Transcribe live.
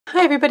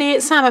Hi everybody,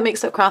 it's Sam at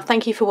Mixed Up Craft.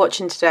 Thank you for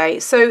watching today.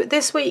 So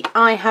this week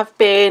I have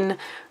been,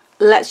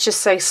 let's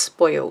just say,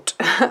 spoiled.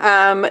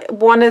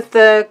 One of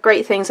the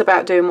great things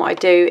about doing what I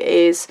do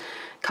is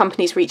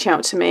companies reach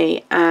out to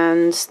me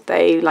and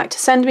they like to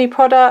send me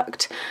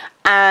product,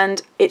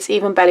 and it's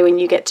even better when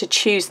you get to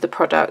choose the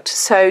product.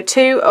 So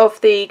two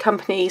of the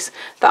companies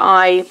that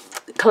I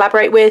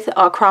collaborate with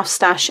are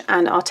CraftStash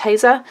and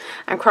Arteza,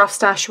 and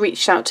CraftStash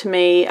reached out to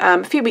me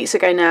a few weeks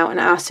ago now and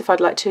asked if I'd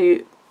like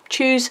to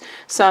choose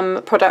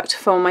some product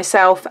for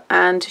myself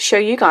and show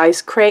you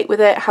guys, create with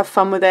it, have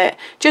fun with it,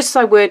 just as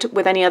I would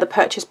with any other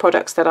purchase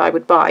products that I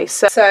would buy.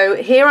 So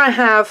here I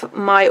have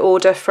my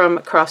order from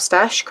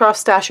CraftStash.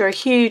 CraftStash are a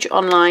huge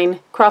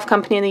online craft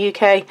company in the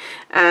UK,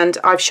 and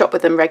I've shopped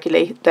with them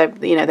regularly.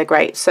 They're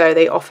great. So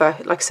they offer,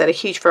 like I said, a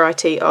huge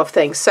variety of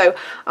things. So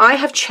I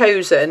have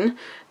chosen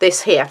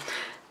this here.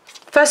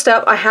 First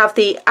up, I have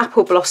the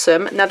Apple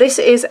Blossom. Now this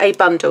is a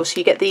bundle, so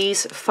you get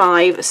these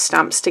 5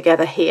 stamps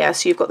together here.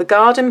 So you've got the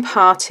Garden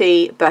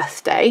Party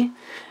Birthday,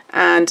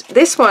 and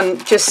this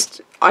one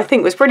just, I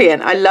think, was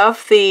brilliant. I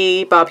love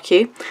the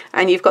barbecue,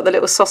 and you've got the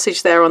little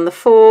sausage there on the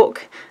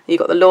fork. You've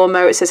got the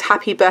lawnmower. It says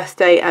Happy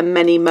Birthday and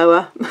Many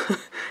Mower.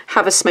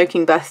 Have a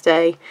smoking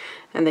birthday.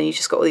 And then you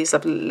just got all these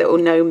lovely little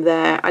gnome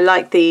there. I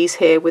like these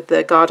here with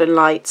the garden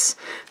lights.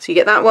 So you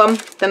get that one.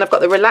 Then I've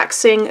got the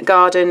Relaxing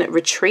Garden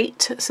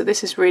Retreat. So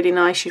this is really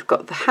nice. You've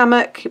got the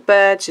hammock, your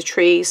birds, your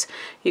trees.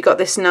 You've got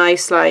this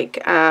nice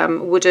like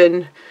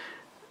wooden,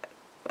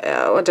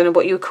 I don't know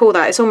what you would call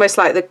that. It's almost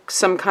like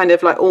some kind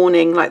of like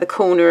awning, like the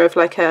corner of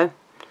like a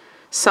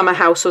summer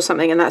house or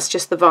something. And that's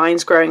just the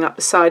vines growing up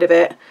the side of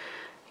it.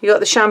 You got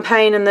the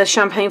champagne and the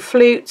champagne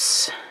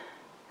flutes.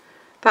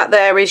 That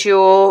there is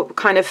your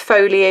kind of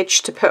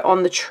foliage to put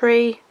on the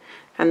tree.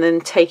 And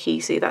then Take It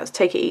Easy. That's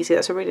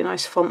a really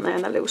nice font there,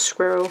 and that little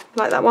squirrel,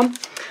 like that one.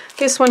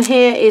 This one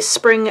here is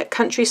Spring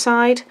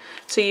Countryside.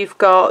 So you've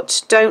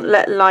got Don't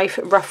Let Life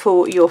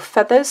Ruffle Your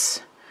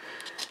Feathers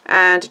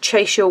and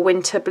Chase Your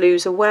Winter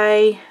Blues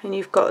Away. And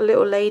you've got a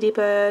little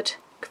ladybird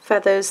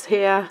feathers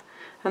here,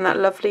 and that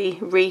lovely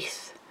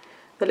wreath,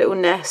 the little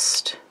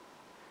nest,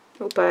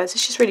 little birds.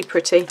 It's just really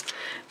pretty.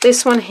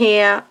 This one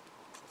here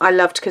I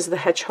loved because of the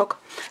hedgehog,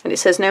 and it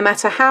says, no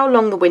matter how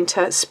long the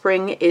winter,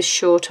 spring is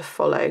sure to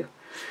follow.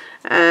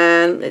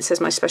 And it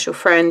says, my special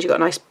friend. You've got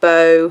a nice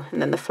bow,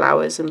 and then the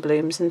flowers and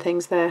blooms and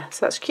things there,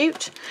 so that's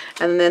cute.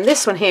 And then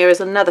this one here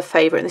is another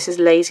favourite, and this is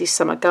Lazy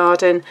Summer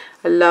Garden.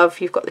 I love,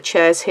 you've got the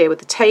chairs here with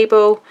the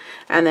table,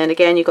 and then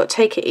again you've got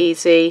Take It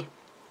Easy.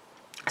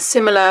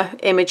 Similar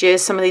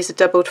images, some of these are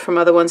doubled from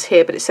other ones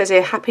here, but it says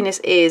here happiness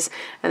is,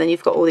 and then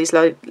you've got all these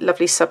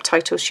lovely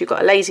subtitles. You've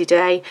got a lazy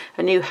day,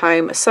 a new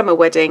home, a summer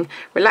wedding,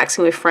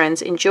 relaxing with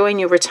friends, enjoying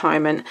your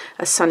retirement,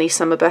 a sunny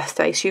summer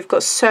birthday. So you've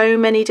got so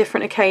many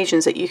different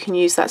occasions that you can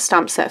use that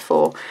stamp set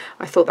for.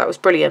 I thought that was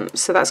brilliant,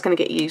 so that's going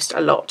to get used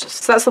a lot.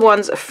 So that's the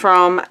ones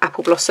from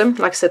Apple Blossom.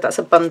 Like I said, that's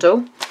a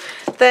bundle.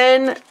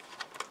 Then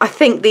I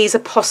think these are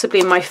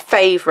possibly my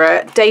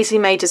favourite. Daisy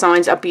Mae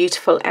designs are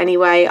beautiful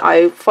anyway.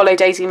 I follow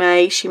Daisy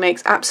Mae. She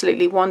makes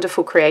absolutely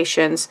wonderful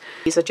creations.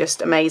 These are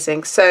just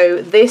amazing.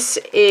 So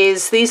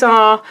these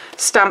are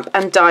stamp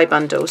and die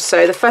bundles.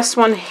 So the first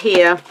one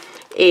here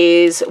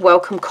is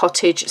Welcome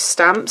Cottage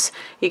stamps.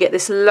 You get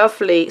this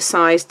lovely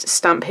sized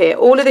stamp here.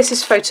 All of this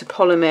is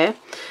photopolymer,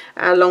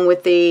 along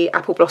with the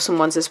Apple Blossom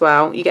ones as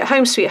well. You get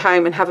Home Sweet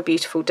Home and Have a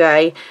Beautiful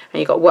Day, and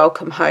you got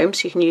Welcome Home,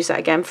 so you can use that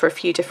again for a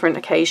few different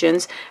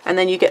occasions. And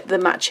then you get the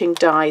matching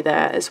die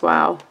there as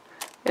well,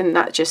 and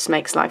that just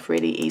makes life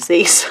really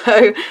easy.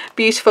 So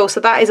beautiful. So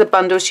that is a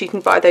bundle, so you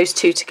can buy those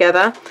two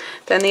together.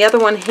 Then the other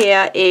one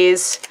here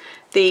is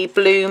the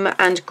Bloom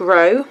and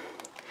Grow.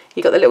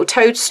 You got the little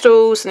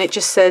toadstools, and it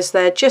just says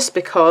there just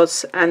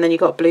because, and then you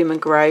got Bloom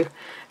and Grow,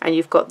 and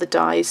you've got the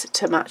dies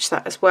to match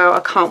that as well.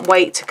 I can't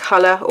wait to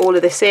colour all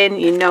of this in.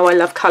 You know I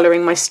love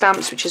colouring my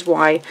stamps, which is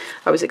why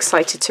I was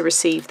excited to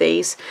receive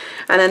these.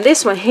 And then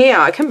this one here,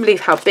 I couldn't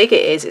believe how big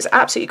it is. It's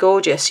absolutely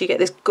gorgeous. You get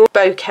this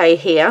bouquet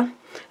here,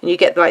 and you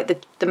get like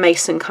the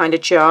mason kind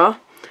of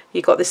jar.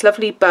 You've got this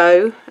lovely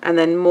bow, and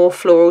then more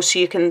floral. So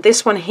you can,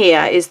 this one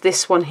here is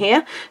this one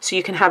here, so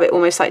you can have it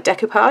almost like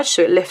decoupage,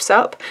 so it lifts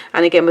up.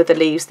 And again with the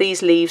leaves,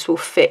 these leaves will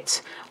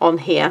fit on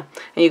here.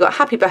 And you've got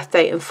Happy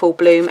Birthday and Full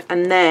Bloom,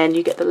 and then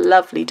you get the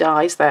lovely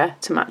dies there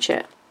to match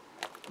it.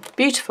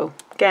 Beautiful.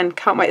 Again,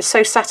 can't wait. It's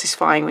so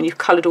satisfying when you've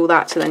coloured all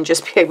that to then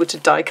just be able to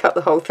die cut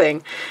the whole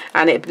thing.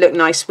 And it looked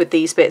nice with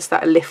these bits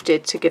that are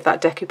lifted to give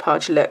that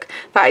decoupage look.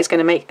 That is going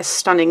to make a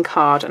stunning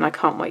card, and I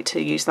can't wait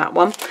to use that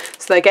one.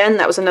 So again,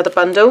 that was another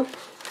bundle.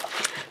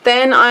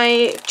 Then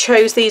I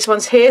chose these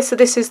ones here. So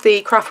this is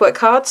the Craftwork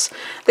Cards.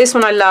 This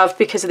one I love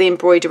because of the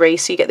embroidery.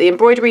 So you get the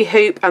embroidery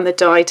hoop and the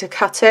die to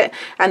cut it.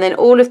 And then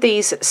all of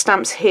these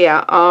stamps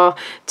here are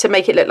to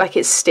make it look like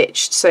it's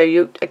stitched. So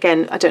you,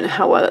 again, I don't know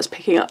how well that's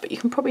picking up, but you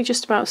can probably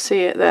just about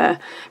see it there.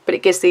 But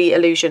it gives the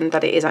illusion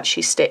that it is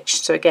actually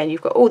stitched. So again,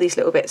 you've got all these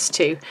little bits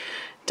to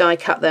die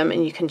cut them,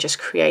 and you can just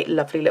create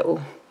lovely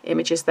little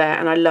images there,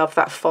 and I love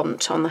that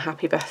font on the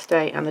happy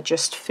birthday and the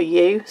just for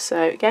you.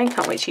 So again,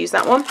 can't wait to use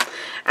that one.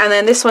 And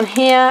then this one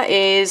here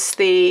is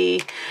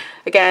the,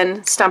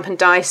 again, stamp and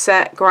die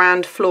set,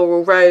 Grande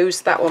Floral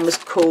Rose. That one was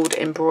called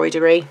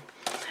Embroidery.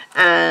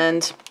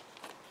 And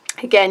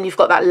again, you've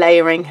got that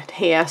layering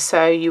here,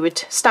 so you would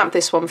stamp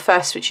this one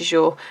first, which is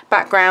your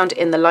background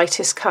in the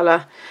lightest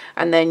colour,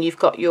 and then you've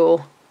got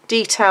your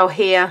detail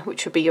here,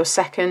 which would be your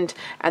second,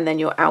 and then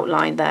your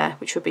outline there,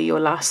 which would be your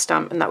last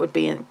stamp, and that would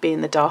be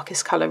in the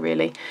darkest colour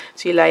really.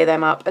 So you layer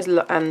them up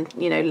and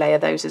you know, layer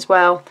those as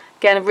well.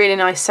 Again, a really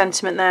nice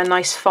sentiment there,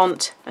 nice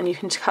font, and you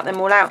can cut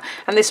them all out.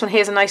 And this one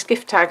here's a nice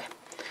gift tag,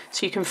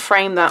 so you can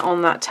frame that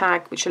on that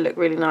tag, which will look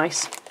really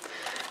nice.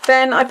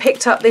 Then I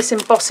picked up this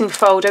embossing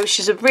folder, which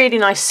is a really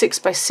nice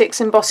 6x6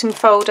 embossing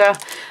folder,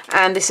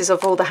 and this is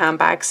of all the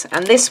handbags.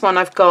 And this one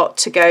I've got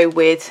to go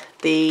with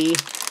the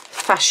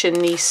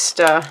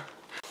Fashionista,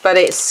 but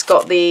it's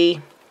got the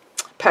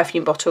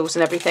perfume bottles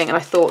and everything, and I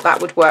thought that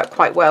would work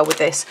quite well with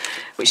this,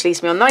 which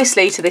leads me on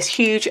nicely to this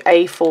huge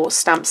A4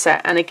 stamp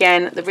set. And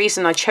again, the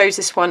reason I chose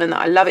this one and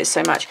that I love it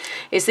so much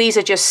is these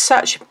are just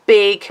such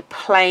big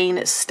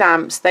plain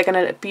stamps. They're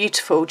going to look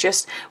beautiful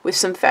just with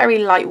some very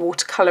light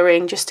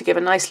watercolouring, just to give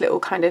a nice little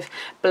kind of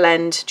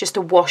blend, just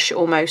a wash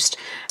almost.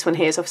 This one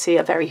here is obviously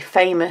a very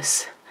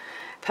famous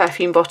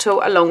perfume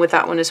bottle, along with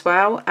that one as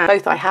well, and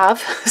both I have,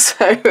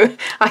 so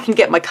I can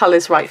get my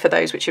colours right for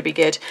those, which would be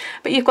good.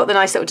 But you've got the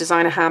nice little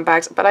designer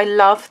handbags, but I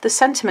love the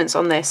sentiments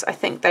on this. I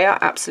think they are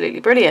absolutely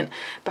brilliant.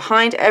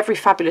 Behind every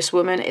fabulous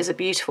woman is a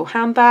beautiful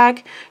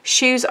handbag.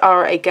 Shoes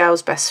are a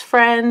girl's best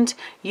friend.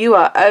 You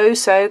are oh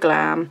so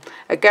glam.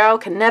 A girl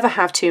can never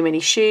have too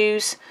many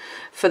shoes.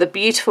 For the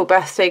beautiful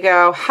birthday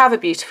girl, have a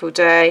beautiful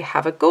day,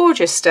 have a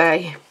gorgeous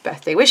day.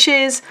 Birthday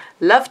wishes,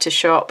 love to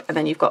shop, and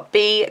then you've got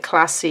be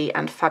classy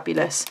and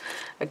fabulous.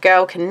 A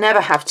girl can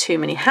never have too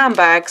many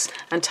handbags,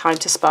 and time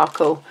to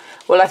sparkle.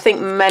 Well, I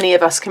think many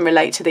of us can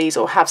relate to these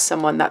or have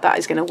someone that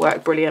is going to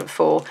work brilliant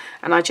for,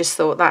 and I just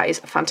thought that is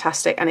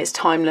fantastic, and it's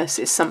timeless.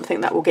 It's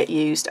something that will get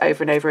used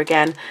over and over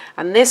again.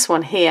 And this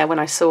one here, when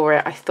I saw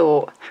it, I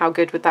thought, how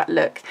good would that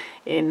look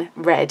in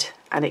red?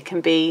 And it can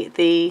be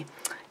the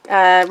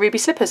ruby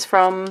slippers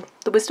from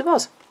The Wizard of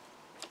Oz.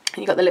 And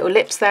you've got the little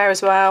lips there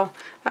as well,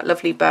 that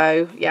lovely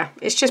bow. Yeah,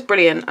 it's just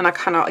brilliant, and I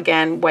cannot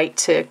again wait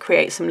to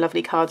create some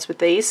lovely cards with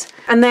these.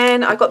 And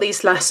then I've got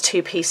these last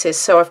two pieces.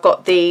 So I've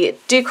got the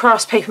Do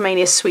Crafts Paper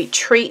Mania Sweet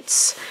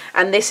Treats,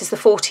 and this is the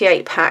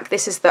 48 pack.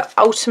 This is the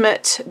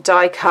ultimate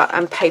die cut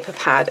and paper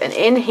pad, and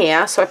in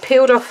here, so I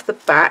peeled off the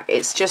back,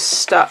 it's just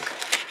stuck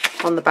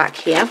on the back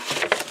here.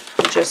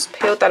 Just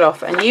peeled that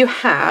off, and you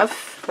have,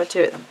 if I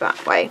do it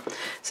that way,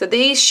 so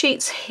these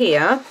sheets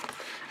here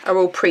are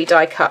all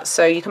pre-die cut,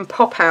 so you can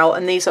pop out,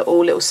 and these are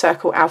all little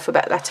circle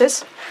alphabet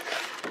letters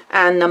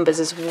and numbers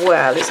as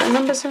well. Is there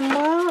numbers in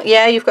well?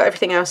 Yeah, you've got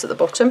everything else at the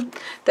bottom.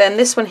 Then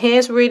this one here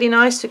is really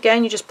nice.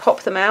 Again, you just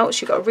pop them out,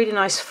 so you've got a really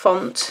nice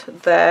font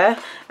there,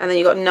 and then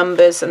you've got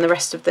numbers and the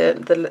rest of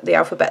the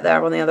alphabet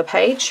there on the other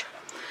page.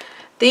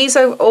 These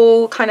are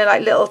all kind of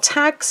like little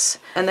tags,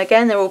 and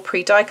again they're all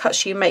pre-die cut,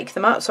 so you make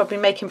them up. So I've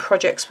been making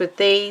projects with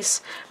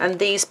these, and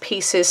these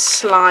pieces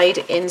slide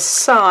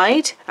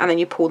inside and then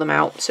you pull them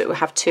out, so it will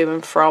have to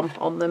and from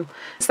on them.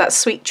 It's that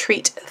sweet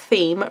treat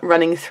theme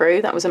running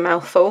through. That was a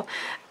mouthful.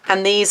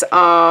 And these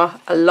are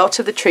a lot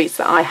of the treats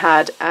that I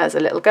had as a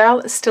little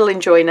girl, still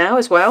enjoy now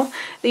as well.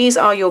 These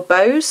are your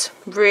bows,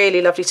 really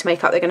lovely to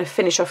make up. They're going to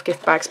finish off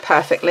gift bags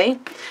perfectly.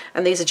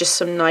 And these are just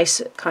some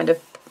nice kind of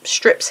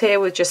strips here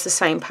with just the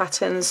same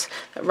patterns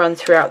that run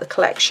throughout the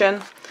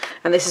collection.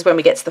 And this is when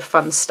we get to the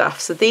fun stuff.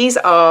 So these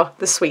are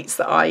the sweets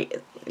that I,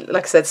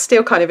 like I said,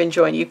 still kind of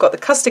enjoying. You've got the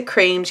custard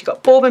creams, you've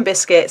got bourbon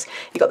biscuits,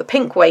 you've got the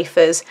pink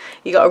wafers,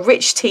 you've got a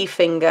rich tea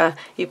finger,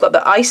 you've got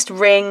the iced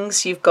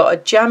rings, you've got a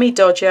jammy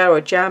dodger or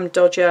jam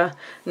dodger,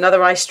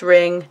 another iced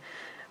ring.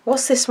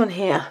 What's this one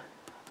here?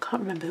 I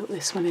can't remember what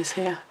this one is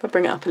here. If I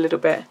bring it up a little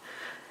bit.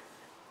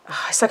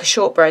 Oh, it's like a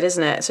shortbread,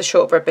 isn't it? It's a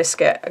shortbread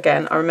biscuit.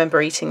 Again, I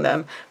remember eating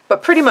them.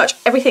 But pretty much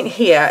everything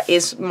here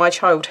is my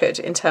childhood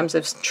in terms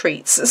of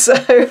treats. So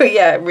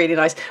yeah, really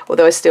nice.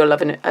 Although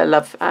I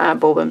love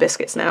bourbon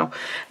biscuits now. And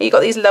you've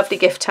got these lovely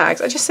gift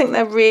tags. I just think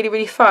they're really,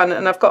 really fun.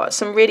 And I've got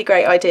some really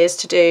great ideas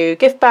to do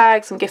gift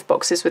bags and gift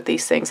boxes with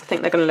these things. I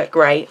think they're going to look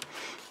great.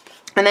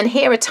 And then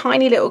here are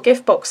tiny little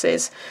gift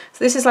boxes.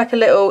 So this is like a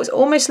little, it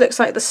almost looks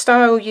like the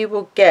style you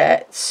will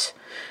get.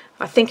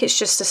 I think it's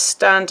just a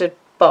standard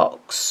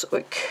box, or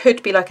it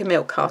could be like a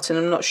milk carton,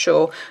 I'm not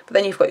sure. But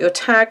then you've got your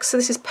tags, so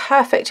this is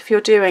perfect if you're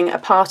doing a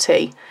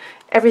party.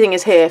 Everything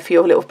is here for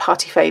your little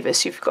party favours.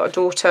 So you've got a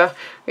daughter,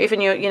 or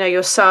even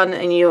your son,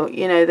 and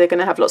they're going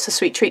to have lots of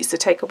sweet treats to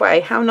take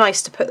away. How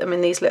nice to put them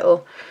in these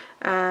little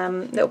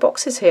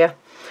boxes here.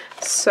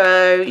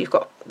 So you've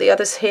got the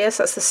others here,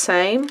 so that's the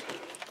same.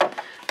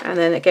 And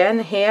then again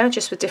here,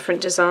 just with different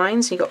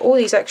designs, you've got all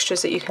these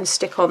extras that you can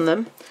stick on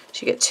them.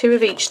 So you get two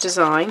of each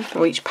design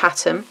or each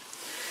pattern.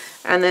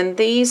 And then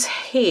these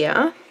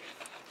here,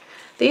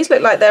 these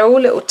look like they're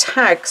all little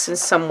tags in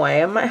some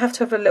way. I might have to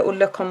have a little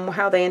look on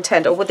how they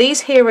intend. Oh, well,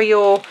 these here are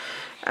your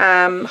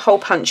hole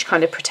punch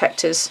kind of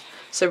protectors,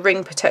 so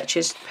ring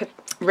protectors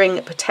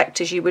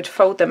you would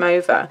fold them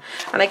over,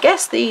 and I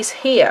guess these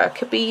here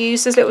could be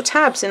used as little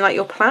tabs in like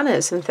your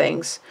planners and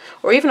things,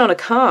 or even on a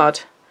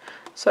card.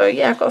 So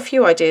yeah, I've got a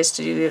few ideas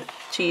to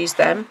use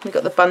them. We've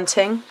got the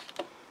bunting,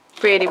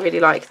 really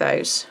like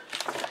those.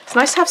 It's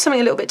nice to have something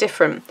a little bit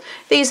different.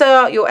 These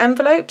are your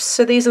envelopes,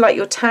 so these are like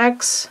your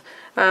tags,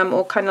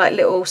 or kind of like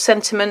little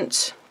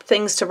sentiment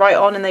things to write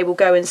on, and they will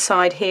go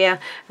inside here,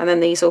 and then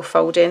these all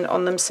fold in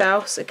on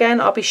themselves.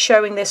 Again, I'll be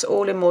showing this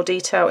all in more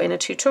detail in a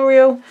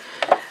tutorial.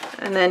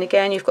 And then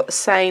again, you've got the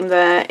same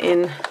there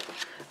in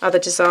other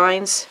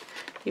designs.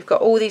 You've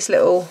got all these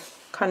little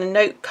kind of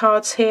note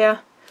cards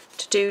here,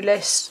 to-do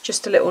list,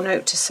 just a little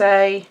note to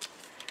say,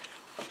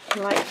 I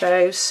like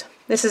those.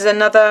 This is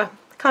another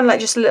kind of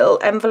like just a little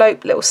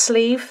envelope, little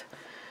sleeve,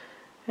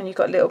 and you've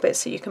got little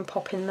bits that you can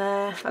pop in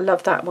there. I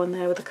love that one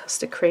there with the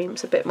custard cream.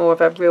 It's a bit more of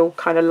a real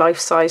kind of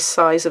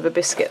life-size of a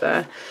biscuit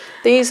there.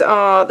 These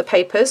are the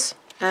papers,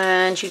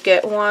 and you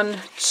get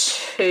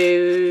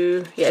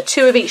two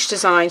of each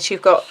design. So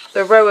you've got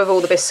the row of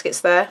all the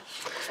biscuits there,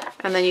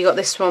 and then you got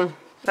this one.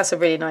 That's a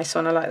really nice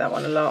one. I like that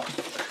one a lot.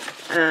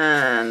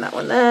 And that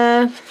one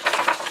there.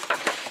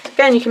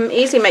 Again, you can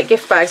easily make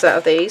gift bags out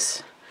of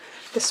these.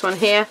 This one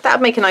here, that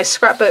would make a nice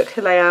scrapbook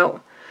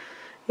layout.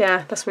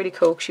 Yeah, that's really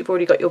cool because you've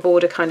already got your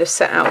border kind of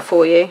set out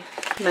for you.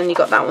 And then you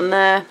got that one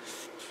there.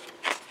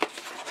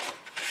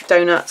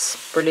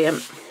 Donuts,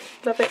 brilliant,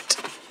 love it.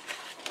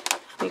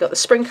 You got the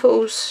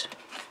sprinkles,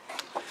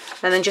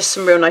 and then just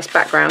some real nice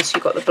backgrounds. So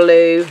you've got the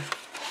blue,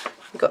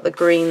 you've got the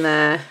green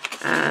there,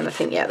 and I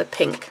think, yeah, the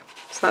pink.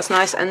 So that's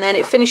nice. And then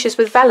it finishes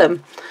with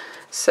vellum.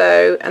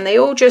 So, and they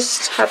all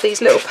just have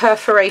these little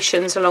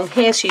perforations along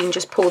here, so you can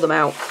just pull them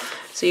out.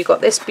 So you've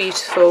got this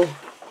beautiful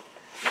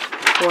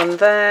one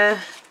there.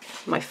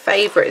 My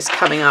favourite is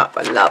coming up.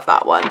 I love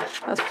that one.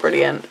 That's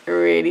brilliant,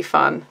 really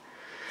fun.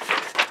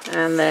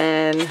 And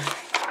then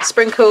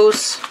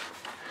sprinkles,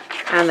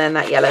 and then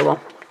that yellow one.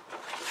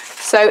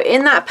 So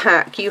in that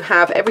pack you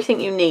have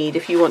everything you need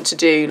if you want to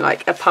do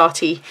like a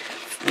party,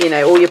 you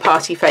know, all your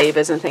party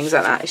favours and things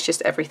like that. It's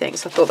just everything.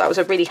 So I thought that was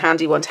a really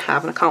handy one to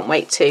have, and I can't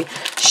wait to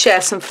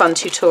share some fun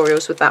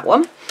tutorials with that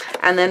one.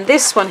 And then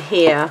this one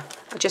here,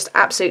 I just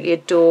absolutely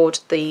adored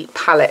the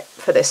palette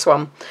for this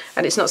one,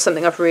 and it's not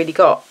something I've really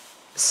got.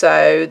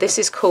 So this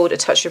is called A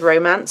Touch of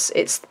Romance.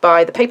 It's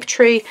by The Paper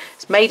Tree.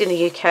 It's made in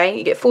the UK.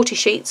 You get 40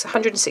 sheets,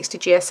 160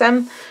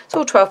 GSM. It's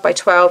all 12 by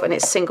 12, and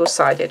it's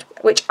single-sided,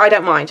 which I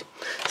don't mind.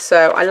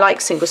 So I like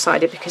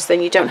single-sided because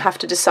then you don't have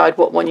to decide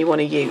what one you want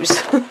to use.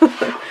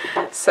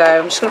 So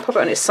I'm just going to pop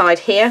it on its side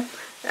here,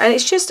 and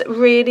it's just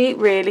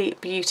really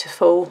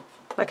beautiful,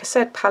 like I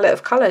said, palette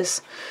of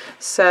colours.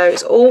 So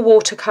it's all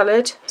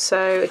watercoloured,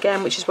 so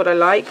again, which is what I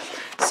like.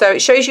 So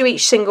it shows you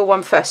each single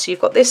one first. So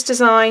you've got this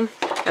design,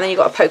 and then you've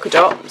got a polka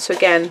dot. So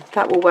again,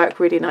 that will work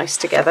really nice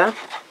together.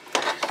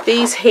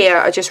 These here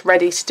are just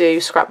ready to do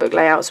scrapbook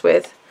layouts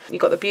with.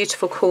 You've got the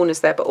beautiful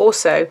corners there, but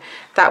also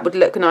that would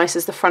look nice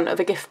as the front of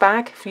a gift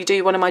bag. If you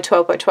do one of my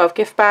 12 by 12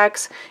 gift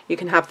bags, you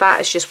can have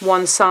that as just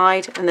one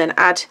side, and then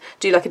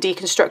do like a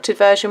deconstructed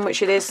version,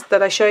 which it is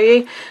that I show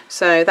you.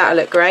 So that'll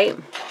look great.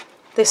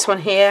 This one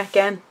here,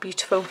 again,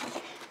 beautiful.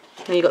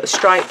 And you've got the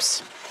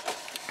stripes,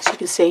 so you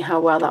can see how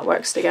well that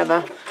works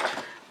together.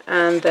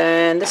 And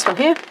then this one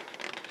here.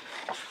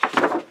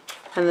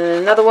 And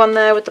then another one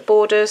there with the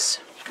borders.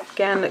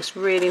 Again, looks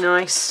really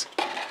nice.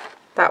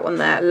 That one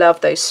there, I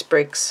love those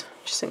sprigs.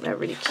 Just think they're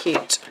really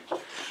cute.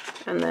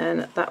 And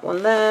then that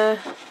one there.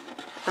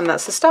 And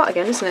that's the start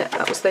again, isn't it?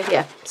 That was the,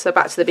 yeah, so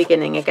back to the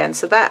beginning again.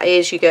 So that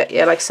is, you get,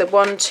 yeah, like I said,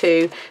 1,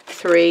 2,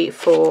 3,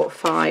 4,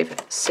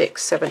 5,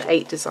 6, 7,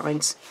 8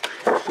 designs.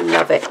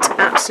 Love it,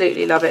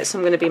 absolutely love it. So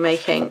I'm going to be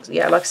making,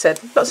 yeah, like I said,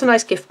 lots of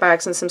nice gift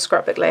bags and some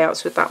scrapbook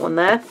layouts with that one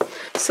there.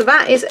 So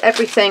that is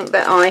everything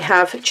that I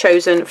have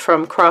chosen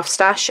from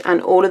CraftStash,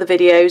 and all of the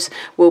videos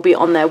will be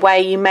on their way.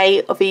 You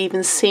may have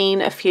even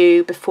seen a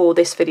few before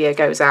this video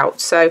goes out.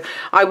 So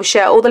I will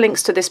share all the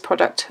links to this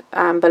product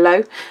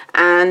below,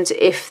 and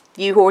if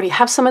you already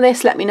have some of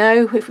this, let me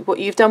know what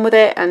you've done with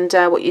it and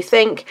what you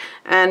think.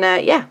 And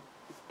yeah,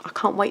 I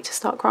can't wait to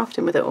start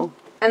crafting with it all.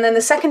 And then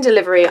the second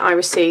delivery I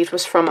received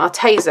was from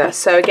Arteza.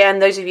 So again,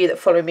 those of you that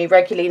follow me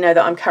regularly know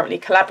that I'm currently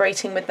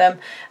collaborating with them.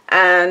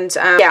 And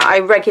yeah, I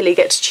regularly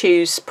get to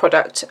choose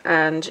product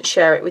and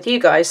share it with you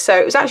guys. So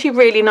it was actually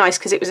really nice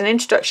because it was an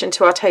introduction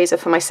to Arteza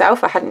for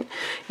myself. I hadn't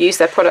used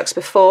their products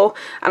before,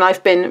 and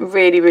I've been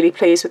really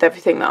pleased with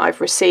everything that I've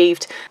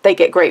received. They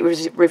get great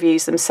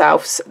reviews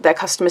themselves. Their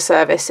customer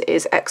service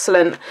is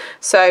excellent.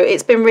 So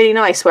it's been really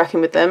nice working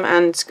with them,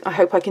 and I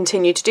hope I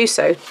continue to do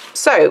so.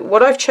 So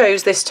what I've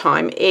chose this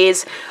time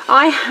is,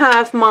 I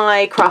have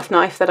my craft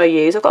knife that I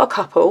use. I've got a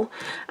couple,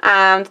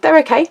 and they're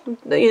okay. You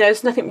know,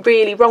 there's nothing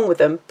really wrong with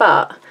them,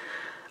 but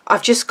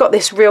I've just got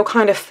this real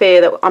kind of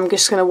fear that I'm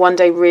just going to one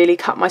day really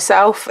cut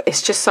myself.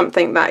 It's just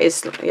something that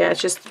is, yeah,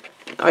 it's just,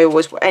 I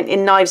always,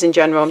 in knives in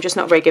general, I'm just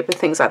not very good with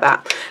things like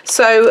that.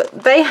 So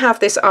they have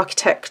this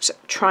Architect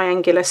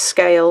triangular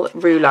scale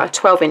ruler,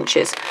 12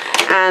 inches,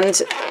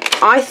 and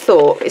I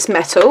thought it's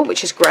metal,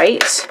 which is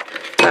great.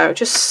 So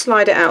just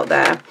slide it out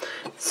there.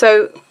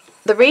 So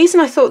the reason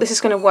I thought this is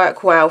going to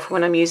work well for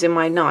when I'm using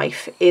my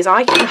knife is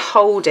I can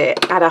hold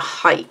it at a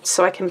height,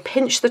 so I can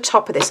pinch the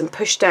top of this and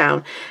push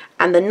down,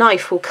 and the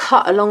knife will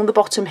cut along the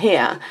bottom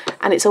here,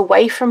 and it's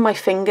away from my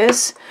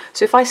fingers.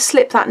 So if I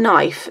slip that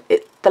knife,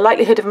 the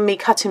likelihood of me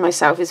cutting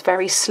myself is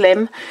very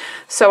slim.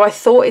 So I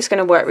thought it's going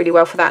to work really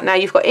well for that. Now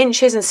you've got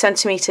inches and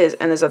centimetres,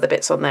 and there's other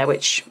bits on there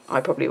which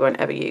I probably won't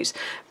ever use.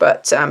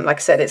 But like I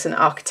said, it's an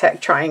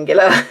Architect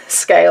triangular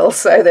scale,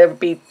 so there'll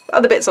be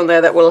other bits on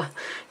there that will,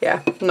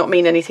 yeah, not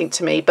mean anything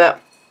to me.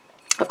 But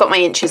I've got my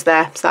inches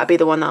there, so that'll be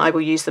the one that I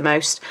will use the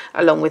most,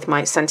 along with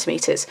my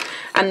centimetres.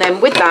 And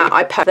then with that,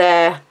 I put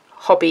their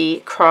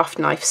hobby craft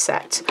knife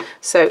set.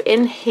 So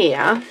in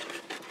here,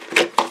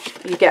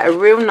 you get a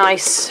real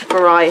nice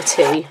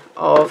variety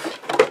of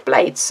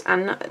blades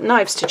and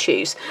knives to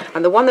choose,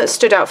 and the one that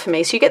stood out for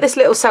me, so you get this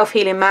little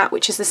self-healing mat,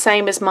 which is the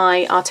same as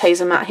my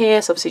Arteza mat here.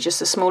 It's obviously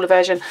just a smaller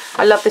version.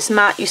 I love this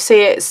mat. You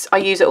see it, I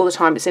use it all the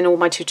time. It's in all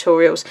my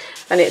tutorials,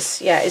 and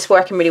it's, yeah, it's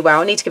working really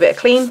well. I need to give it a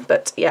clean,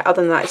 but yeah,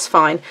 other than that, it's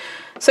fine.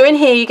 So in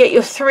here you get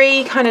your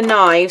 3 kind of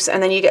knives,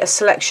 and then you get a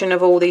selection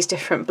of all these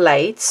different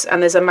blades,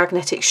 and there's a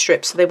magnetic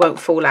strip so they won't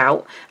fall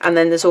out, and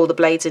then there's all the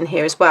blades in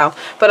here as well.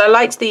 But I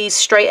liked these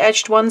straight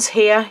edged ones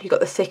here. You've got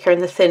the thicker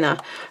and the thinner.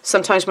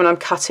 Sometimes when I'm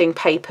cutting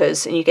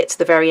papers and you get to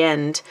the very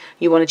end,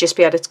 you want to just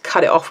be able to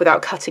cut it off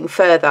without cutting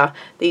further.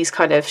 These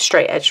kind of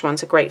straight edged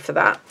ones are great for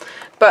that.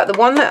 But the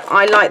one that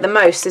I like the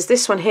most is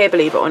this one here,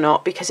 believe it or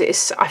not, because it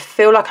is, I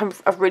feel like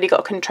I've really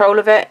got control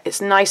of it.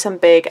 It's nice and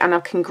big, and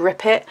I can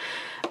grip it.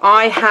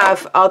 I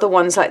have other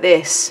ones like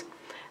this,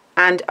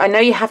 and I know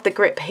you have the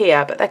grip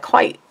here, but they're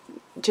quite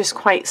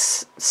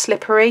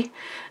slippery.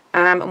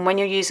 And when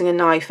you're using a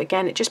knife,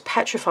 again, it just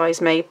petrifies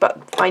me,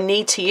 but I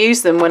need to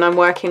use them when I'm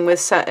working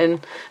with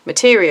certain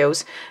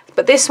materials.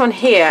 But this one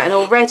here, and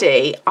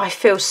already I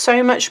feel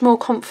so much more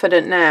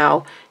confident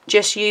now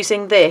just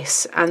using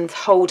this and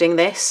holding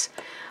this.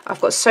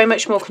 I've got so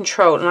much more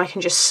control, and I can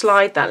just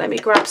slide that. Let me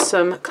grab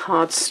some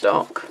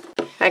cardstock.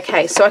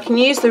 Okay, so I can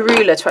use the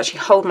ruler to actually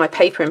hold my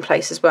paper in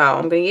place as well.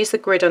 I'm going to use the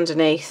grid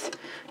underneath,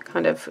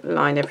 kind of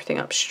line everything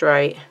up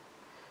straight.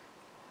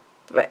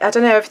 But I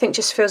don't know, everything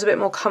just feels a bit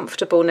more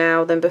comfortable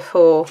now than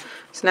before.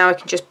 So now I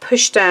can just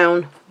push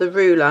down the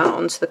ruler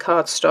onto the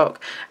cardstock,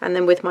 and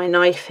then with my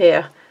knife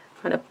here,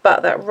 kind of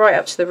butt that right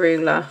up to the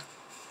ruler,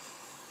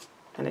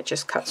 and it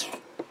just cuts,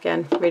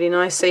 again, really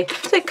nicely.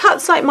 So it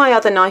cuts like my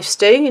other knives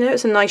do, you know,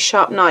 it's a nice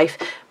sharp knife.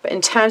 But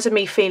in terms of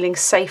me feeling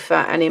safer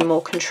and in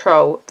more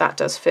control, that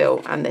does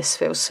feel, and this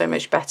feels so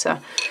much better.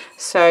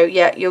 So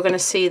yeah, you're going to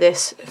see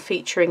this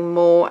featuring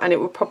more, and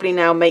it will probably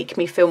now make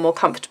me feel more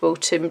comfortable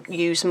to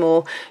use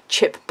more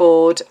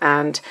chipboard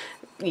and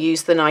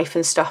use the knife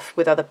and stuff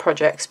with other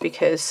projects,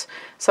 because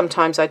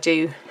sometimes I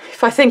do,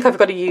 if I think I've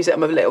got to use it,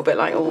 I'm a little bit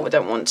like, oh, I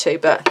don't want to.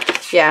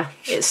 But yeah,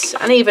 it's,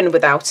 and even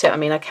without it, I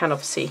mean, I can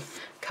obviously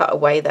cut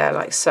away there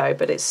like so,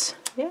 but it's,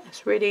 yeah,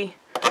 it's really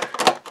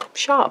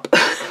sharp.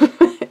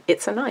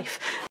 It's a knife.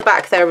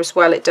 Back there as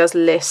well, it does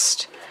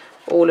list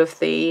all of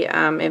the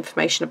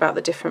information about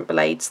the different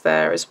blades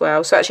there as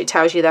well. So it actually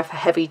tells you they're for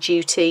heavy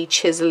duty,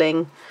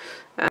 chiseling,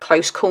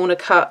 close corner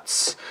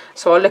cuts.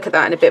 So I'll look at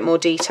that in a bit more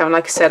detail, and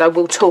like I said, I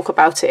will talk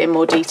about it in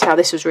more detail.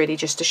 This was really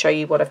just to show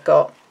you what I've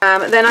got.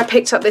 Then I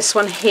picked up this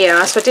one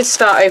here. So I did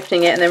start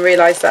opening it and then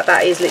realised that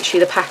that is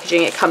literally the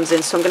packaging it comes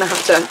in. So I'm going to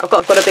have to, I've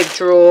got a big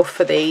drawer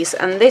for these,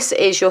 and this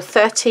is your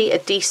 30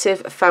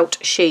 adhesive felt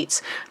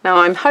sheets. Now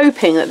I'm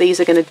hoping that these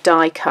are going to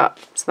die cut.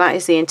 So that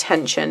is the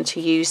intention, to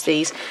use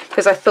these,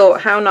 because I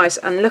thought how nice,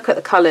 and look at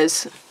the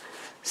colours,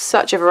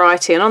 such a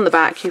variety. And on the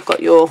back you've got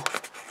your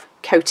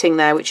coating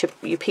there, which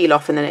you peel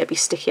off and then it'll be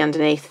sticky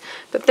underneath.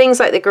 But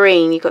things like the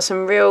green, you've got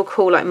some real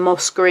cool like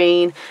moss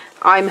green.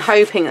 I'm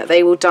hoping that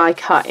they will die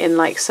cut in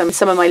like some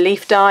of my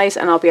leaf dies,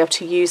 and I'll be able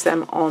to use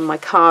them on my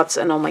cards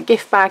and on my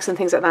gift bags and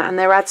things like that, and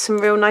they'll add some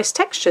real nice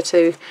texture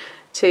to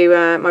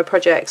my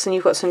projects. And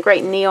you've got some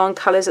great neon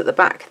colours at the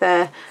back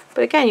there,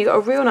 but again, you've got a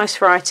real nice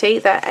variety.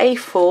 They're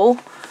A4,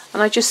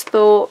 and I just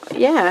thought,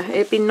 yeah,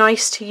 it'd be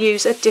nice to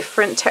use a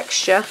different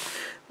texture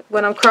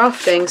when I'm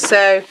crafting.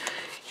 So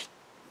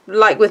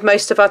like with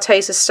most of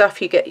Arteza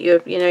stuff, you get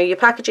your, you know, your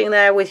packaging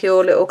there with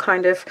your little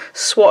kind of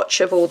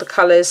swatch of all the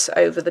colours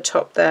over the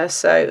top there.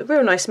 So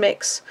real nice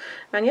mix,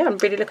 and yeah, I'm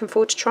really looking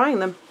forward to trying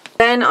them.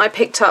 Then I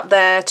picked up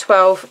their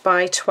 12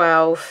 by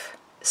 12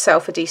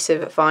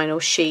 self-adhesive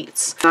vinyl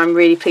sheets. I'm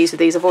really pleased with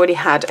these. I've already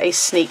had a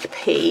sneak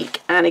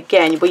peek, and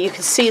again, well, you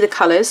can see the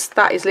colours.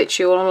 That is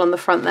literally all on the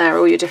front there,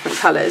 all your different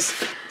colours.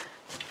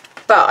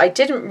 But I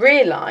didn't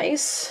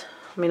realise,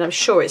 I mean, I'm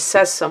sure it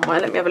says somewhere.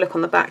 Let me have a look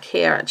on the back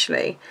here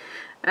actually.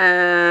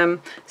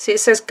 See, it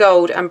says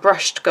gold and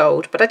brushed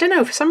gold, but I don't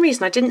know, for some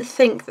reason I didn't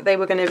think that they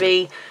were going to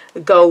be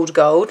gold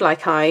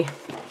like I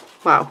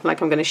well,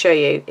 like I'm going to show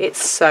you,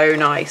 it's so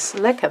nice.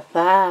 Look at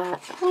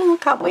that. Oh, I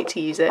can't wait to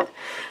use it.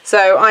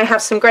 So I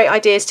have some great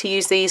ideas to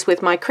use these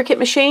with my Cricut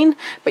machine,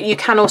 but you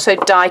can also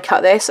die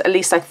cut this. At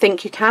least I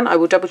think you can. I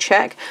will double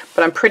check,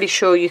 but I'm pretty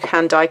sure you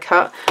can die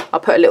cut. I'll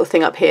put a little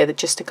thing up here that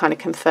just to kind of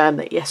confirm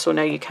that yes or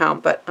no you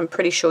can't, but I'm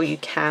pretty sure you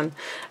can.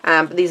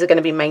 But these are going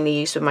to be mainly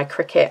used with my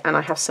Cricut, and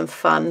I have some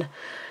fun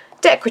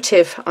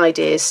decorative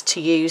ideas to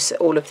use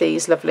all of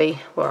these lovely,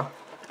 well,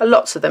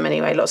 lots of them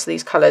anyway, lots of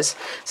these colours.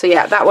 So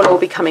yeah, that will all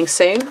be coming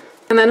soon.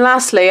 And then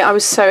lastly, I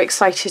was so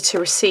excited to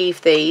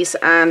receive these,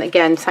 and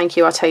again, thank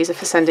you Arteza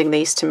for sending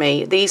these to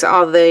me. These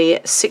are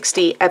the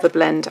 60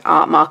 Everblend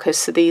art markers,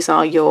 so these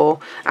are your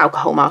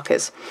alcohol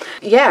markers.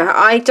 Yeah,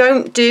 I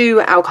don't do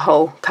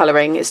alcohol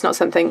colouring. It's not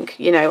something,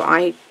 you know,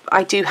 I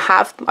do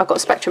have. I've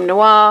got Spectrum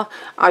Noir,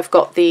 I've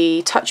got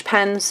the touch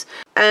pens,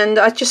 and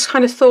I just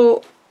kind of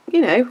thought,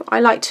 you know, I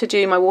like to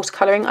do my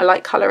watercolouring. I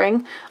like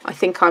colouring. I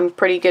think I'm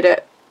pretty good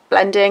at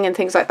blending and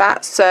things like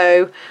that,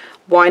 so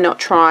why not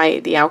try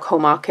the alcohol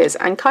markers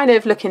and kind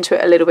of look into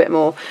it a little bit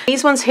more.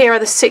 These ones here are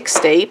the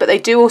 60, but they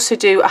do also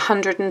do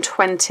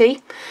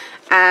 120,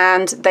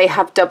 and they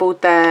have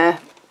doubled their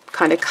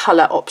kind of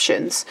colour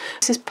options.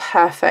 This is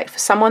perfect for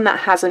someone that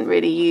hasn't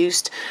really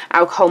used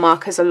alcohol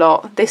markers a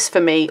lot. This for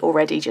me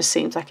already just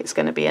seems like it's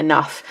going to be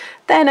enough.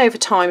 Then over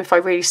time, if I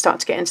really start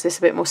to get into this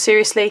a bit more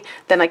seriously,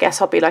 then I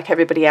guess I'll be like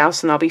everybody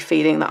else and I'll be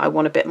feeling that I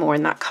want a bit more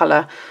in that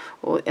colour,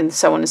 and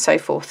so on and so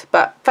forth.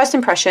 But first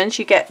impressions,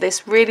 you get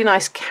this really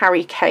nice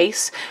carry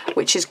case,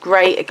 which is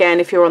great again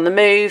if you're on the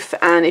move,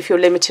 and if you're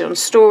limited on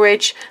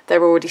storage,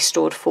 they're already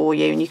stored for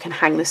you and you can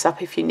hang this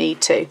up if you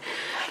need to.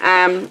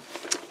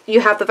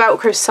 You have the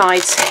Velcro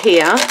sides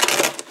here,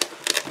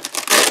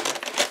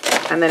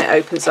 and then it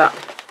opens up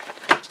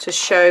to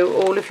show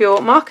all of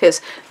your markers.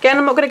 Again,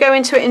 I'm not going to go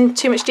into it in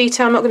too much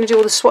detail. I'm not going to do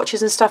all the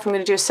swatches and stuff. I'm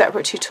going to do a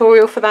separate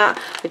tutorial for that.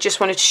 I just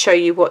wanted to show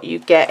you what you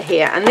get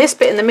here. And this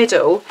bit in the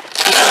middle,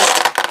 you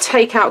can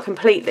take out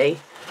completely,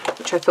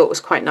 which I thought was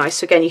quite nice.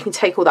 So again, you can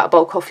take all that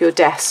bulk off your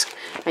desk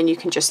and you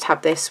can just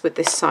have this with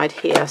this side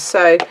here.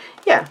 So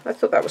yeah, I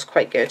thought that was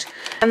quite good.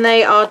 And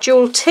they are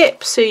dual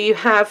tip. So you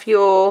have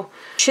your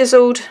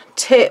chiseled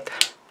tip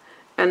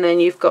and then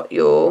you've got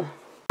your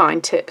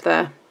fine tip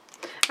there.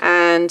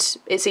 And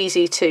it's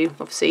easy to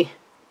obviously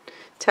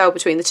tell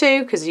between the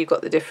two because you've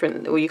got the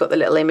different, or you've got the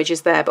little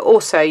images there, but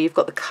also you've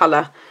got the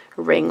colour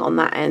ring on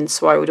that end,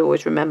 so I would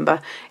always remember.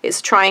 It's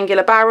a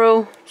triangular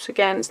barrel, so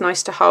again it's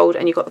nice to hold,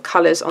 and you've got the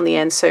colours on the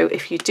end, so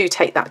if you do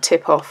take that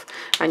tip off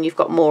and you've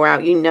got more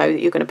out, you know that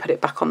you're going to put it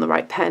back on the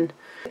right pen.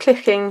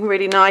 Clicking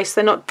really nice.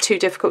 They're not too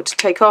difficult to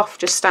take off,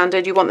 just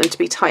standard. You want them to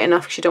be tight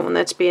enough because you don't want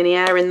there to be any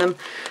air in them.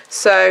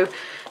 So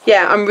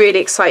yeah, I'm really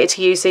excited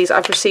to use these.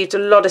 I've received a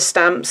lot of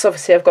stamps.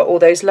 Obviously I've got all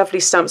those lovely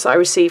stamps that I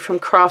received from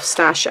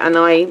CraftStash,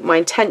 and my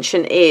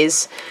intention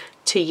is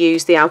to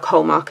use the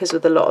alcohol markers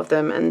with a lot of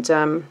them,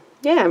 and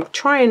yeah,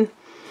 try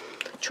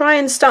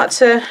and start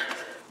to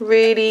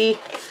really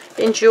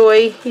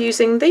enjoy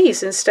using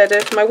these instead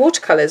of my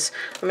watercolours.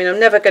 I mean, I'm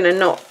never going to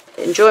not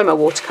enjoy my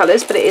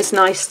watercolours, but it is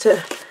nice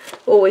to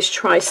always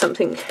try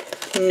something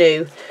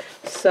new.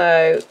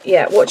 So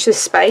yeah, watch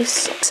this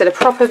space. So the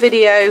proper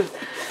video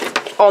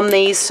on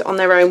these on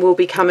their own will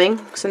be coming,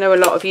 because I know a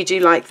lot of you do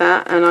like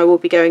that, and I will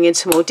be going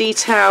into more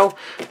detail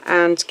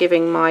and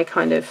giving my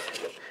kind of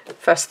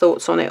first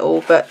thoughts on it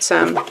all, but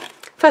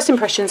first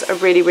impressions are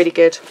really, really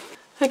good.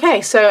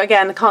 Okay, so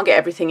again, I can't get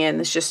everything in,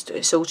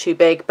 it's all too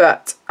big,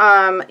 but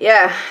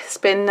yeah, it's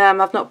been,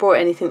 I've not brought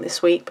anything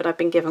this week, but I've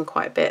been given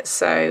quite a bit.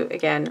 So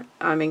again,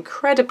 I'm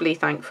incredibly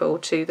thankful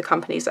to the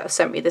companies that have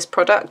sent me this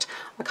product.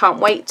 I can't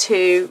wait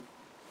to,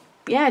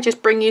 yeah,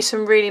 just bring you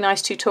some really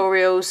nice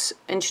tutorials,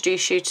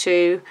 introduce you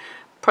to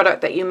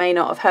product that you may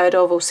not have heard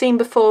of or seen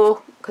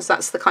before, because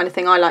that's the kind of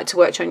thing I like to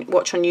watch on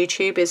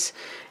YouTube is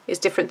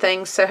different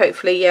things. So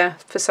hopefully, yeah,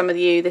 for some of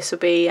you, this will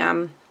be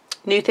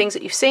new things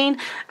that you've seen.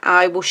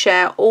 I will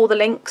share all the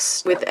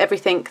links with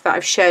everything that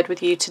I've shared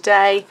with you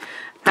today,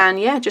 and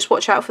yeah, just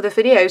watch out for the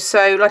videos.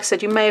 So like I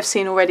said, you may have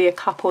seen already a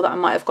couple that I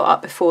might have got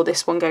up before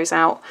this one goes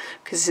out,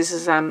 because this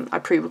is I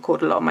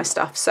pre-record a lot of my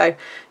stuff. So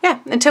yeah,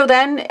 until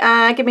then,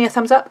 give me a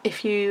thumbs up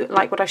if you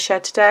like what I've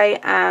shared today,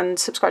 and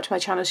subscribe to my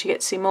channel so you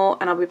get to see more,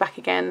 and I'll be back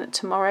again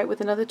tomorrow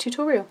with another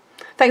tutorial.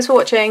 Thanks for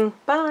watching.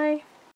 Bye.